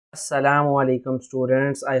अस्सलामुअलैकुम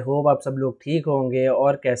students, I hope आप सब लोग ठीक होंगे।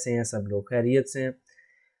 और कैसे हैं सब लोग? खैरियत से हैं?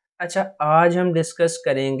 अच्छा, आज हम डिस्कस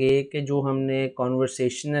करेंगे कि जो हमने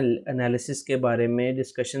कॉन्वर्सेशनल एनालिसिस के बारे में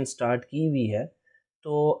डिस्कशन स्टार्ट की हुई है,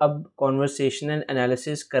 तो अब कॉन्वर्सेशनल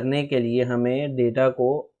एनालिसिस करने के लिए हमें डेटा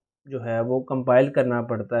को जो है वो कंपाइल करना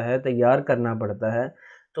पड़ता है, तैयार करना पड़ता है।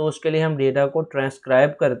 तो उसके लिए हम डेटा को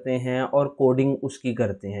ट्रांसक्राइब करते हैं और कोडिंग उसकी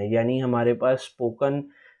करते हैं। यानी हमारे पास स्पोकन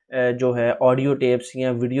जो है ऑडियो टेप्स या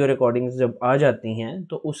वीडियो रिकॉर्डिंग्स जब आ जाती हैं,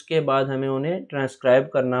 तो उसके बाद हमें उन्हें ट्रांसक्राइब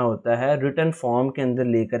करना होता है, रिटन फॉर्म के अंदर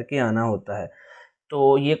लेकर के आना होता है।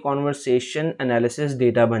 तो ये कॉन्वर्सेशन एनालिसिस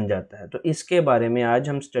डेटा बन जाता है। तो इसके बारे में आज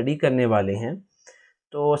हम स्टडी करने वाले हैं।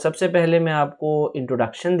 तो सबसे पहले मैं आपको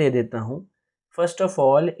इंट्रोडक्शन दे देता हूँ। First of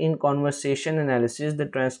all, in conversation analysis the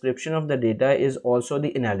transcription of the data is also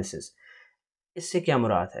the analysis. इससे क्या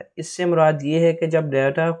मुराद है? इससे मुराद ये है कि जब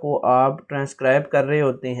डाटा को आप ट्रांसक्राइब कर रहे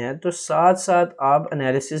होते हैं, तो साथ साथ आप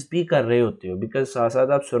एनालिसिस भी कर रहे होते हो, बिकॉज साथ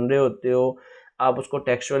साथ आप सुन रहे होते हो, आप उसको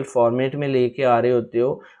टेक्सचुअल फॉर्मेट में लेके आ रहे होते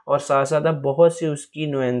हो, और साथ साथ आप बहुत सी उसकी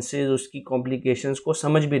नुएंसेस, उसकी कॉम्प्लिकेशंस को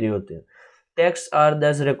समझ भी रहे होते हो। टेक्स्ट आर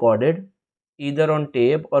दस रिकॉर्डेड ईदर ऑन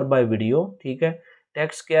टेप और बाय वीडियो। ठीक है,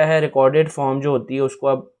 टेक्स्ट क्या है? रिकॉर्डेड फॉर्म जो होती है उसको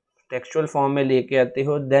आप टेक्सचुअल फॉर्म में लेके आते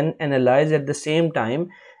हो, then analyse at the same time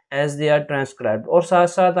as they are transcribed, और साथ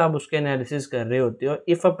साथ आप उसके एनालिसिस कर रहे होते हो।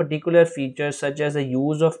 If a particular feature such as the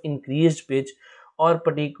use of increased pitch और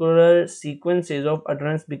particular sequences of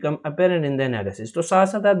utterance become apparent in the analysis. तो साथ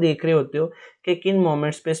साथ आप देख रहे होते हो कि किन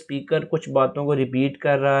मोमेंट्स पे स्पीकर कुछ बातों को रिपीट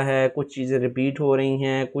कर रहा है, कुछ चीज़ें रिपीट हो रही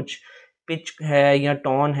हैं, कुछ पिच है या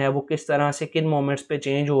टोन है वो किस तरह से किन मोमेंट्स पे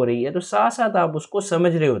चेंज हो रही है। तो साथ साथ आप उसको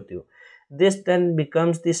समझ रहे होते हो। This then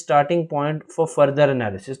becomes the starting point for further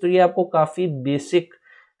analysis. तो ये आपको काफ़ी बेसिक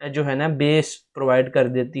जो है ना बेस प्रोवाइड कर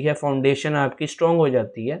देती है, फाउंडेशन आपकी स्ट्रॉन्ग हो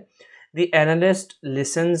जाती है। The analyst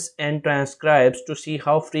lessons and transcribes to see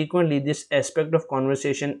how frequently this aspect of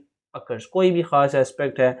conversation occurs. कोई भी ख़ास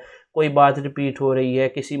एस्पेक्ट है, कोई बात रिपीट हो रही है,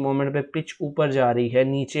 किसी मोमेंट पे पिच ऊपर जा रही है,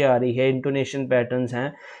 नीचे आ रही है, इंटोनेशन पैटर्न्स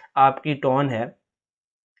हैं, आपकी टोन है।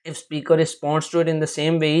 If speaker responds to it in the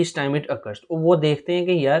same way each time it occurs, तो वो देखते हैं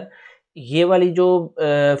कि यार ये वाली जो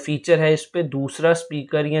फीचर है, इस पे दूसरा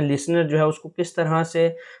स्पीकर या लिसनर जो है उसको किस तरह से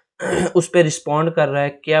उस पे रिस्पॉन्ड कर रहा है।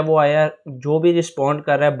 क्या वो आया जो भी रिस्पॉन्ड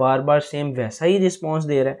कर रहा है बार बार सेम वैसा ही रिस्पॉन्स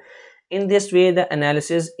दे रहा है? In this way the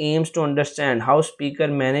analysis aims to understand how speaker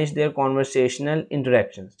manage there conversational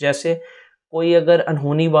interactions. जैसे कोई अगर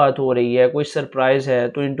अनहोनी बात हो रही है, कोई सरप्राइज़ है,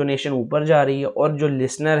 तो इंटोनेशन ऊपर जा रही है, और जो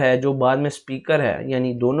लिसनर है, जो बाद में स्पीकर है,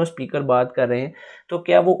 यानी दोनों स्पीकर बात कर रहे हैं, तो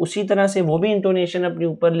क्या वो उसी तरह से वो भी इंटोनेशन अपने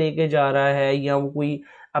ऊपर लेके जा रहा है, या वो कोई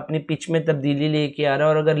अपनी पिच में तब्दीली लेके आ रहा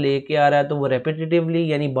है? और अगर लेके आ रहा है तो वो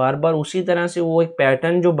रेपिटेटिवली, यानी बार बार उसी तरह से वो एक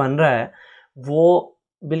पैटर्न जो बन रहा है वो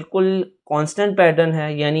बिल्कुल कांस्टेंट पैटर्न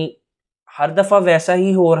है, यानी हर दफ़ा वैसा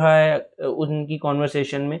ही हो रहा है उनकी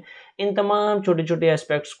कॉन्वर्सेशन में। इन तमाम छोटे छोटे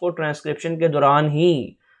एस्पेक्ट्स को ट्रांसक्रिप्शन के दौरान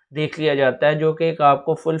ही देख लिया जाता है, जो कि एक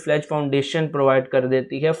आपको फुल फ्लेज फाउंडेशन प्रोवाइड कर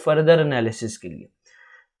देती है फर्दर एनालिसिस के लिए।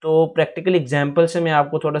 तो प्रैक्टिकल एग्जांपल से मैं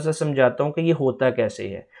आपको थोड़ा सा समझाता हूँ कि ये होता कैसे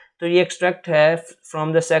है। तो ये एक्सट्रैक्ट है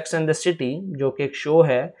from the sex and the city, जो कि एक शो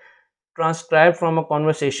है। Transcribed from a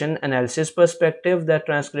conversation analysis perspective, the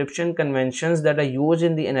transcription conventions that are used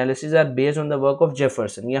in the analysis are based on the work of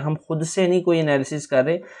Jefferson। या हम खुद से नहीं कोई एनालिसिस कर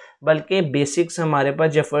रहे, बल्कि बेसिक्स हमारे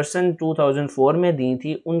पास जेफरसन 2004 में दी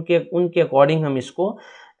थी, उनके अकॉर्डिंग हम इसको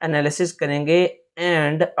एनालिसिस करेंगे।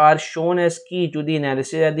 एंड आर शोन एज की to the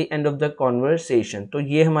analysis at the end of the conversation. तो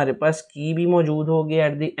ये हमारे पास की भी मौजूद होगी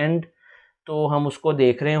एट द एंड, तो हम उसको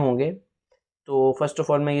देख रहे होंगे। तो फर्स्ट ऑफ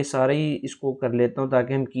ऑल मैं ये सारा ही इसको कर लेता हूँ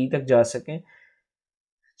ताकि हम की तक जा सकें।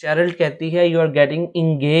 चैरल्ड कहती है यू आर गेटिंग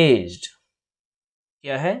इंगेज्ड।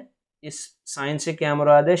 क्या है इस साइन से? क्या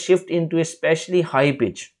मुराद है? Shift into specially high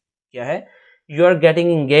pitch. क्या है? You are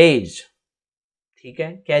getting engaged. ठीक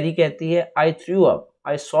है। कैरी कहती है आई through up,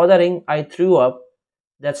 I saw the ring, I through up,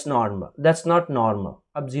 that's normal, that's not normal.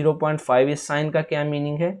 अब 0.5 इस साइन का क्या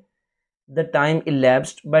मीनिंग है? The time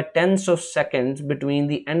elapsed by tens of seconds between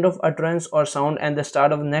the end of utterance or sound and the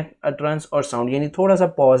start of next utterance or sound। यानी थोड़ा सा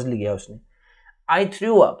pause लिया उसने। I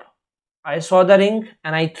threw up, I saw the ring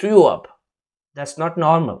and I threw up, that's not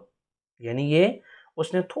normal। यानी ये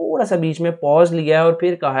उसने थोड़ा सा बीच में पॉज लिया और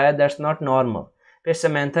फिर कहा है that's not normal। फिर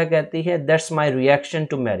समंथा कहती है that's my reaction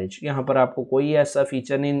to marriage। यहाँ पर आपको कोई ऐसा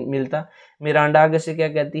फीचर नहीं मिलता। मिरांडा आगे से क्या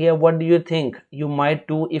कहती है? what do you think you might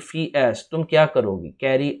do if he asks। तुम क्या करोगी?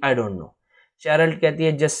 Carry I don't know। चैरल्ड कहती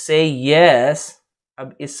है जस्ट से यस।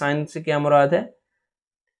 अब इस साइन से क्या मुराद है?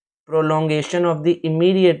 Prolongation of the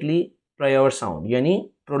immediately prior sound, यानी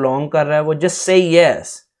प्रोलोंग कर रहा है वो, जस्ट से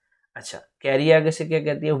यस। अच्छा, कैरी आगे से क्या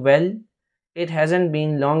कहती है? Well it hasn't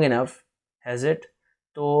been long enough has it.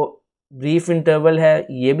 तो ब्रीफ इंटरवल है,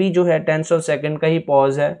 ये भी जो है टेंस ऑफ सेकंड का ही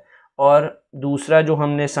पॉज है, और दूसरा जो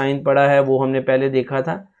हमने साइन पढ़ा है वो हमने पहले देखा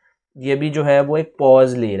था, ये भी जो है वो एक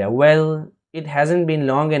पॉज ले रहा है। Well it हैज़न्ट been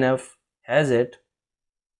long enough has it.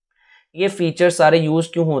 ये फीचर सारे यूज़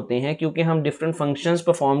क्यों होते हैं? क्योंकि हम डिफरेंट फंक्शंस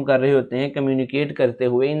परफॉर्म कर रहे होते हैं कम्युनिकेट करते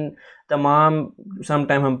हुए। इन तमाम सम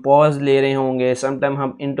टाइम हम पॉज ले रहे होंगे, सम टाइम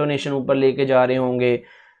हम इंटोनेशन ऊपर लेके जा रहे होंगे,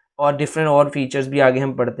 और डिफरेंट और फीचर्स भी आगे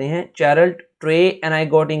हम पढ़ते हैं। चैरल्ड tray and I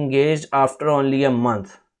got engaged after only a month,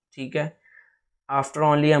 ठीक है, after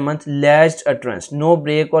only a month लैज्ड utterance, no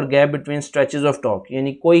break और gap between stretches of talk,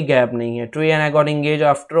 यानी कोई गैप नहीं है। Tray and I got engage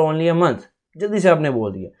after only a month, जल्दी से आपने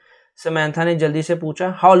बोल दिया। समंथा ने जल्दी से पूछा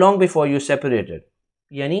how long before you separated,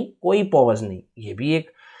 यानी कोई पॉज नहीं। ये भी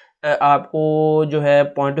एक आपको जो है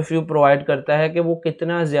पॉइंट ऑफ व्यू प्रोवाइड करता है कि वो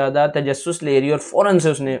कितना ज़्यादा तजस्सुस ले रही है और फ़ौरन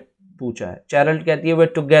से उसने पूछा है। चैरल्ड कहती है वे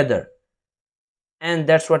together and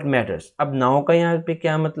that's what matters. अब नाउ का यहाँ पे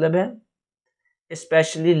क्या मतलब है?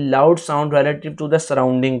 Specially loud sound relative to the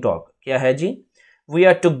surrounding talk. क्या है जी? वी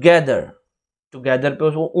आर टुगेदर, टुगेदर पे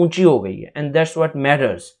वो ऊंची हो गई है, एंड दैट्स व्हाट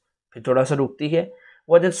मैटर्स, फिर थोड़ा सा रुकती है,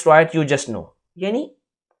 what it's right you just no, यानी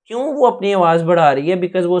क्यों वो अपनी आवाज़ बढ़ा रही है?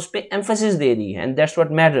 बिकॉज वो उस पर एम्फेसिस दे रही है, एंड दैट्स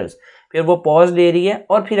व्हाट मैटर्स। फिर वो पॉज ले रही है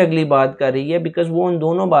और फिर अगली बात कर रही है, बिकॉज वो उन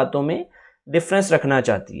दोनों बातों में डिफरेंस रखना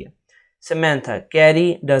चाहती है। समंथा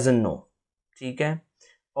कैरी डजंट नो, ठीक है,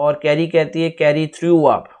 और कैरी कहती है कैरी थ्रू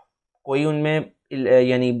अप, कोई उनमें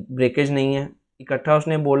यानी ब्रेकेज नहीं है, इकट्ठा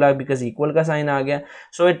उसने बोला बिकॉज इक्वल का साइन आ गया,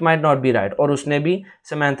 so it might not be right, और उसने भी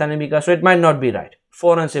समंथा ने भी कहा so it might not be right,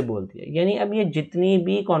 फ़ौरन से बोल दिया। यानी अब ये जितनी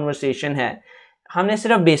भी कॉन्वर्सेशन है हमने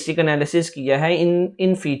सिर्फ बेसिक एनालिसिस किया है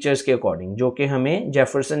इन फीचर्स के अकॉर्डिंग जो कि हमें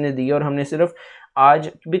जेफरसन ने दी, और हमने सिर्फ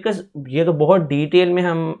आज, बिकॉज ये तो बहुत डिटेल में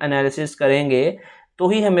हम एनालिसिस करेंगे तो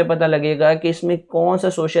ही हमें पता लगेगा कि इसमें कौन सा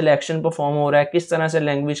सोशल एक्शन परफॉर्म हो रहा है, किस तरह से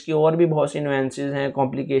लैंग्वेज की और भी बहुत सी नुएंसेस हैं,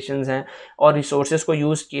 कॉम्प्लिकेशंस हैं, और रिसोर्सेज को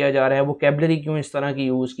यूज़ किया जा रहा है, वोकैबुलरी क्यों इस तरह की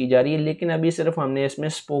यूज़ की जा रही है। लेकिन अभी सिर्फ हमने इसमें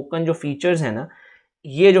स्पोकन जो फीचर्स हैं ना,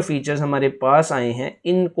 ये जो फीचर्स हमारे पास आए हैं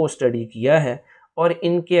इनको स्टडी किया है, और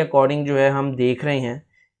इनके अकॉर्डिंग जो है हम देख रहे हैं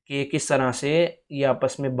कि किस तरह से ये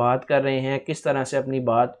आपस में बात कर रहे हैं, किस तरह से अपनी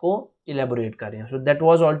बात को इलेबोरेट कर रहे हैं। So that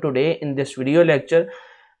was all today in this video lecture.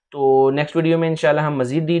 तो नेक्स्ट वीडियो में इंशाल्लाह हम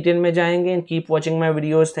मज़ीद डिटेल में जाएंगे। Keep watching my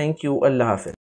videos. Thank you. अल्लाह हाफ़िज़।